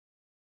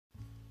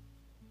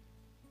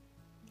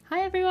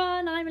Hi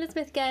everyone, I'm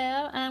Elizabeth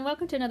Gale and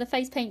welcome to another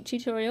face paint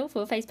tutorial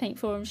for Face Paint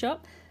Forum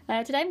Shop.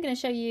 Today I'm going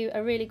to show you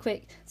a really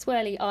quick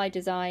swirly eye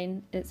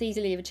design that's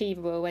easily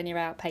achievable when you're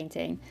out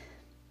painting.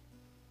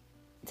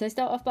 So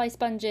start off by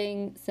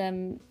sponging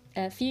some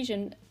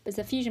fusion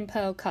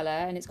pearl colour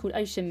and it's called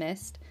Ocean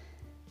Mist.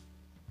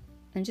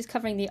 And just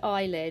covering the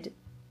eyelid.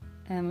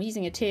 We're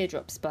using a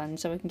teardrop sponge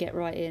so we can get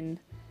right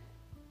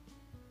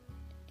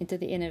into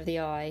the inner of the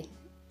eye,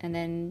 and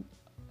then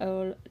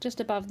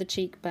just above the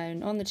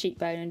cheekbone, on the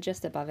cheekbone and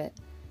just above it.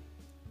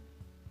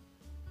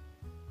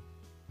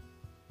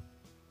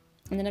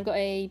 And then I've got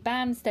a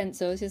BAM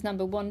stencil, this is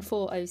number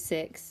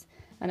 1406,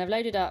 and I've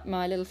loaded up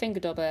my little finger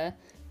dauber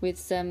with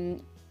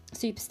some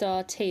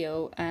Superstar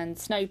Teal and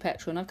Snow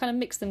Petrol, and I've kind of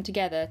mixed them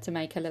together to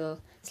make a little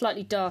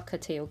slightly darker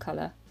teal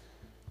colour.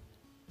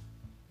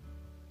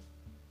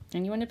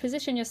 And you want to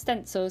position your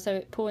stencil so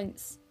it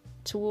points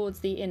towards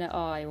the inner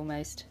eye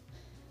almost.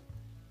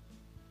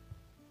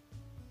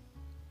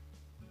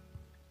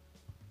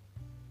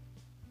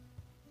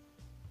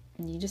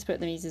 And you just put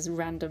these as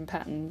random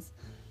patterns.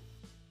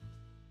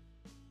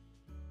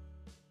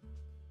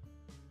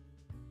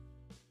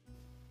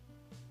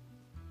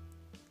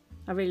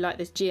 I really like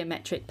this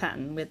geometric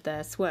pattern with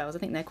the swirls. I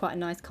think they're quite a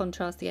nice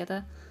contrast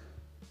together.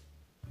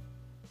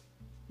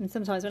 And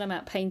sometimes when I'm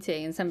out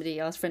painting and somebody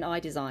asks for an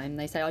eye design,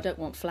 they say I don't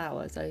want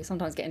flowers. So you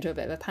sometimes get into a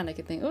bit of a panic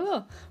and think,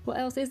 oh, what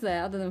else is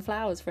there other than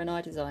flowers for an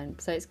eye design?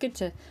 So it's good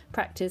to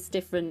practice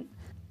different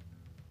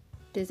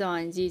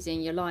designs using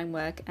your line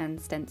work,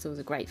 and stencils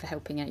are great for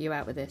helping you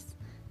out with this.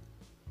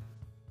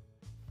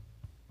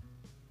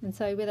 And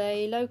so with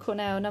a low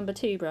Cornell number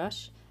 2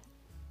 brush,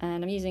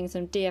 and I'm using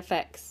some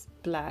DFX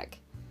black,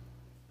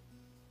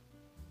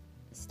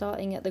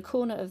 starting at the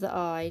corner of the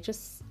eye,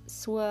 just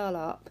swirl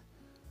up,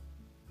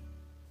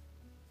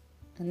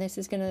 and this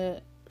is going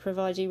to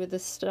provide you with the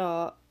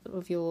start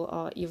of your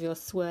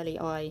swirly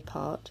eye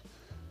part,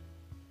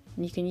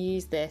 and you can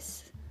use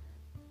this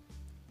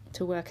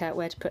to work out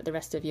where to put the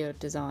rest of your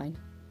design.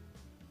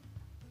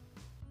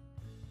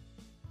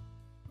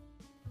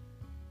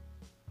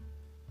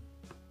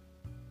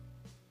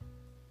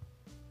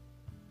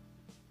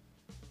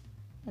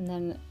 And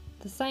then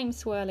the same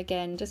swirl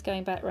again, just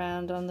going back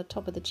round on the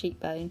top of the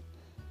cheekbone.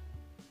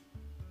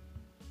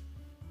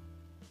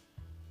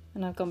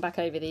 And I've gone back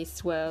over these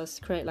swirls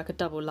to create like a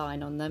double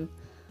line on them,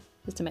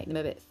 just to make them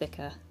a bit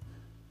thicker.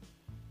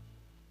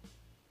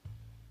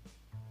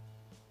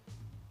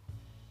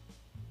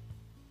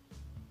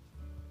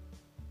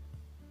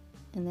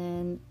 And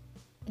then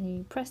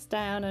you press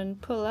down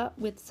and pull up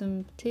with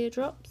some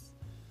teardrops.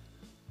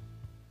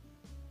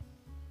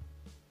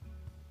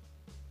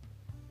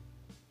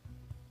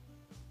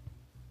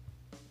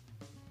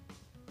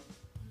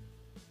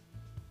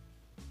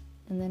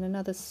 And then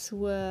another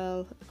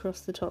swirl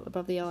across the top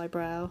above the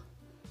eyebrow.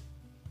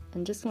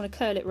 And just want to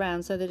curl it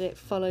round so that it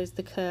follows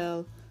the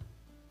curl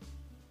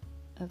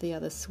of the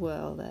other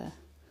swirl there.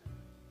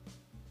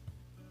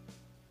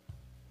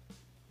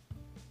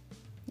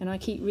 And I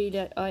keep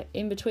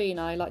in between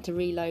I like to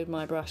reload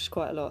my brush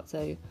quite a lot,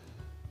 so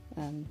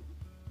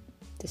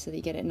just so that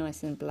you get it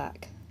nice and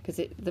black, because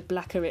the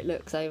blacker it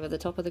looks over the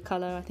top of the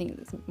colour, I think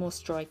it's more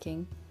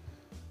striking.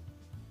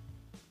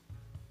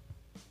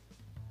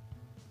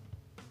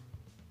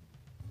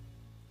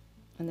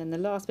 And then the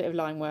last bit of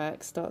line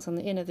work starts on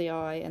the inner of the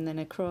eye and then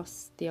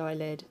across the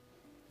eyelid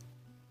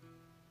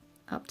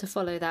up to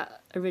follow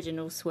that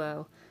original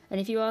swirl. And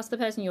if you ask the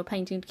person you're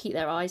painting to keep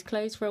their eyes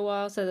closed for a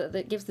while, so that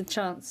it gives the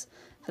chance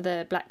for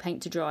the black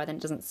paint to dry, then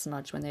it doesn't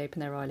smudge when they open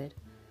their eyelid.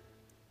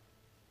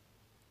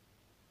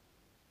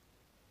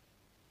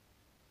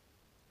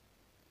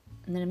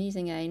 And then I'm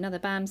using another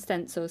BAM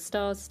stencil,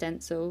 Stars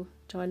stencil,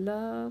 which I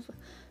love.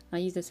 I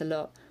use this a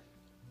lot.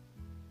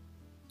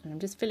 And I'm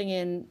just filling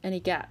in any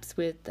gaps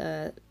with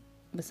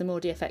some more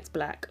DFX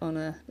black on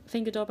a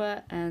finger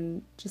dauber,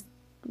 and just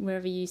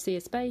wherever you see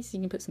a space you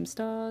can put some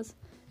stars.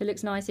 It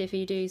looks nice if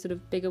you do sort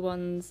of bigger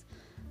ones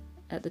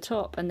at the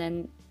top and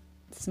then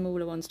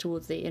smaller ones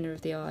towards the inner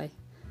of the eye.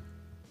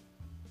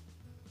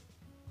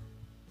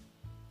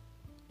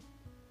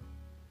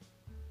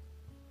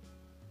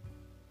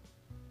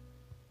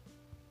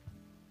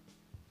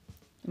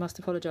 I must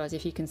apologise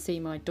if you can see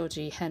my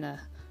dodgy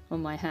henna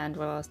on my hand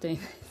while I was doing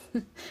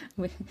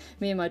this.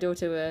 Me and my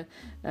daughter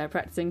were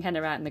practicing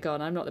henna out in the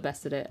garden. I'm not the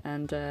best at it,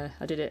 and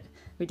we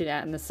did it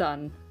out in the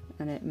sun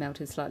and it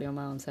melted slightly on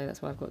my arm, so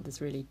that's why I've got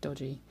this really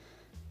dodgy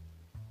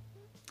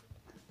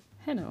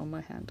henna on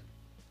my hand.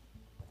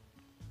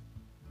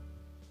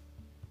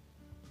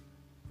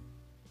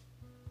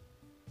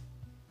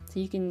 So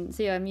you can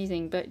see I'm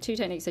using two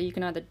techniques, so you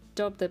can either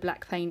dab the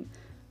black paint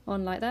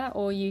on like that,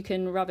 or you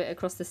can rub it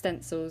across the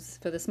stencils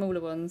for the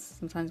smaller ones,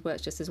 sometimes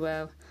works just as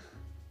well.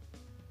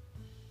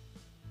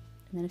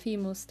 And then a few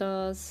more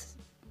stars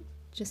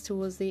just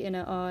towards the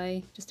inner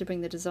eye, just to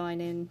bring the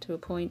design in to a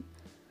point.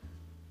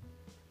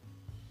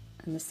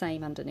 And the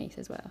same underneath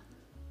as well.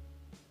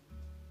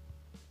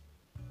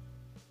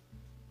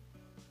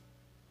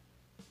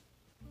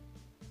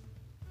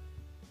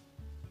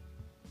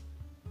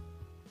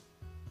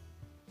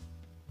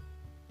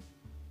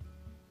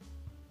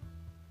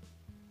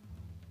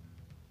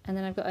 And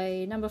then I've got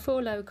a number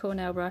 4 low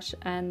Cornell brush,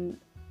 and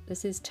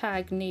this is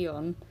Tag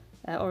Neon,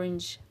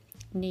 orange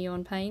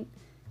neon paint.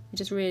 It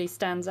just really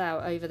stands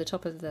out over the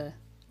top of the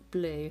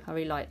blue. I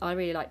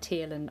really like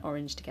teal and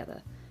orange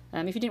together.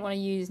 If you didn't want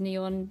to use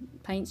neon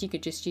paints, you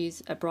could just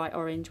use a bright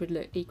orange, would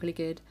look equally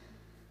good.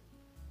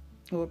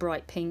 Or a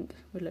bright pink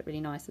would look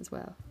really nice as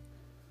well.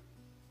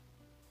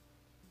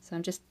 So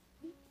I'm just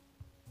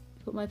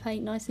got my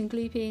paint nice and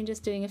gloopy and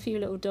just doing a few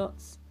little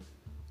dots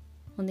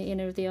on the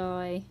inner of the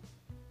eye.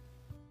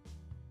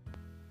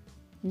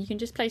 And you can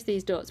just place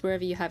these dots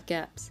wherever you have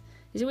gaps.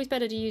 It's always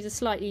better to use a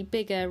slightly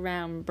bigger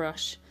round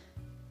brush,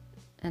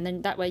 and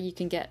then that way you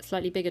can get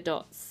slightly bigger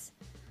dots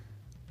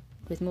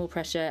with more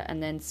pressure,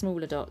 and then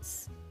smaller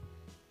dots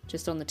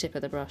just on the tip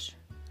of the brush.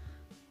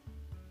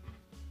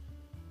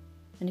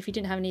 And if you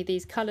didn't have any of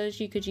these colours,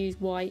 you could use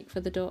white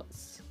for the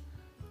dots.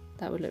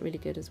 That would look really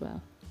good as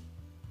well.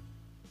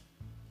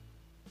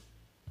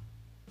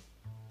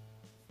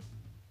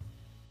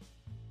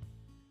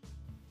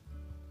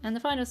 And the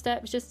final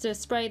step is just to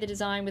spray the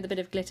design with a bit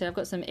of glitter. I've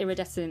got some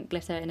iridescent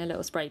glitter in a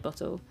little spray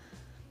bottle.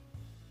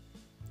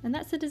 And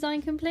that's the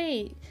design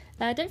complete.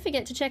 Don't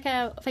forget to check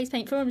out Face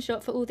Paint Forum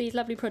Shop for all these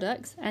lovely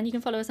products, and you can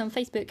follow us on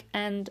Facebook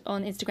and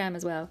on Instagram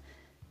as well.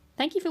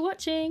 Thank you for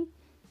watching!